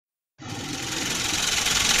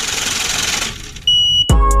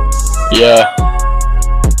Yeah.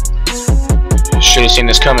 Should have seen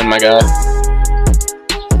this coming, my guy.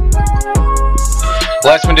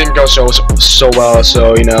 Last one didn't go so well,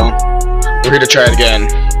 so you know, we're here to try it again.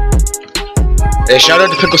 Hey, shout out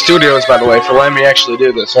to Pickle Studios, by the way, for letting me actually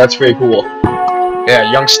do this. That's pretty cool.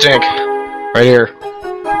 Yeah, Young Stink, right here.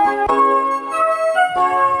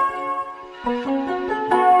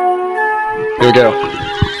 Here we go.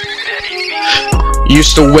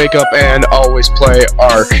 Used to wake up and always play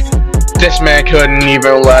Ark. This man couldn't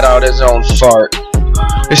even let out his own fart.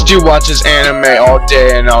 This dude watches anime all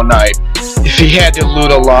day and all night. If he had to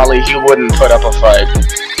loot a lolly, he wouldn't put up a fight.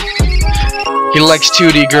 He likes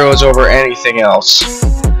 2D girls over anything else.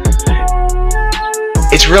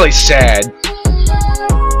 It's really sad.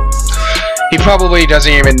 He probably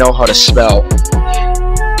doesn't even know how to spell.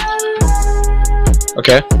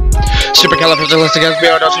 Okay.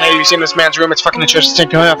 Supercalifragilisticexpialidocious. Have you seen this man's room? It's fucking atrocious.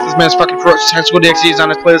 Take off this man's fucking ferocious. High school DXD is on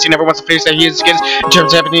his playlist. He never wants to face that he is against. In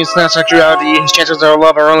terms of happening, it's not sexuality. His chances of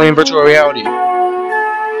love are only in virtual reality.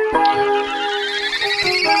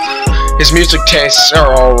 His music tastes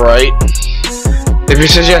are alright. If you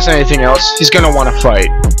suggest anything else, he's gonna want to fight.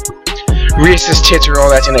 Reese's tits are all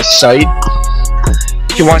that's in his sight.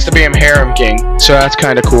 He wants to be a harem king, so that's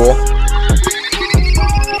kinda cool.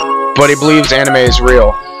 But he believes anime is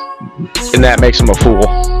real, and that makes him a fool.